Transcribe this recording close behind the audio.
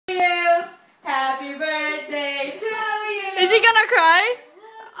she gonna cry?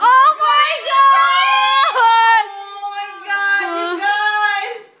 Oh my god! Oh my god, you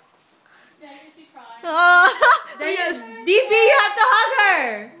guys! Oh, DP, you have to hug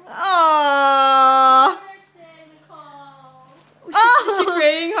her! oh. Is she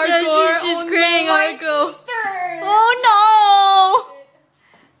crying hardcore? Yeah, she's crying no, my hardcore. sister! Oh no!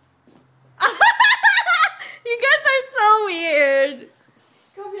 You guys are so weird.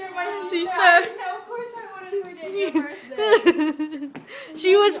 Come here, my Sister. sister. Of course I wanted to forget your birthday.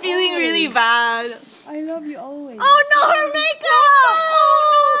 She was feeling really bad. I love you always. Oh no, her makeup!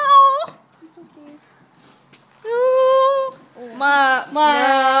 Oh It's okay. no!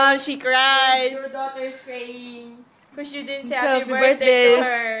 Mom, she cried. Your daughter's crying because you didn't say Happy happy birthday to birthday.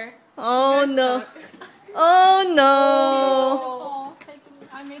 her. Oh You no. suck. Oh no. Oh,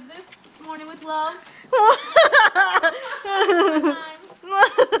 I made this morning with love.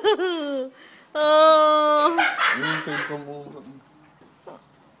 Oh.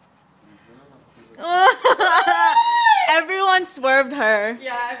 Everyone swerved her.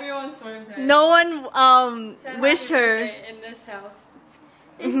 Yeah, everyone swerved her. No one Said wished happy her. birthday in this house.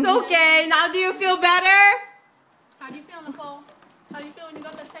 It's okay. Now do you feel better? How do you feel, Nicole? How do you feel when you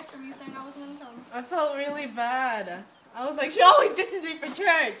got that text from me saying I wasn't going to come? I felt really bad. I was like, she always ditches me for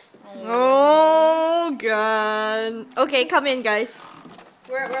church. Oh god. Okay, come in, guys.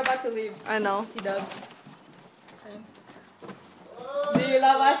 We're about to leave. I know. T-dubs. Do you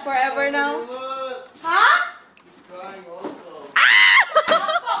love us forever now? Huh? Crying also.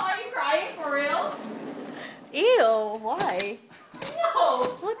 Are you crying for real? Ew, why?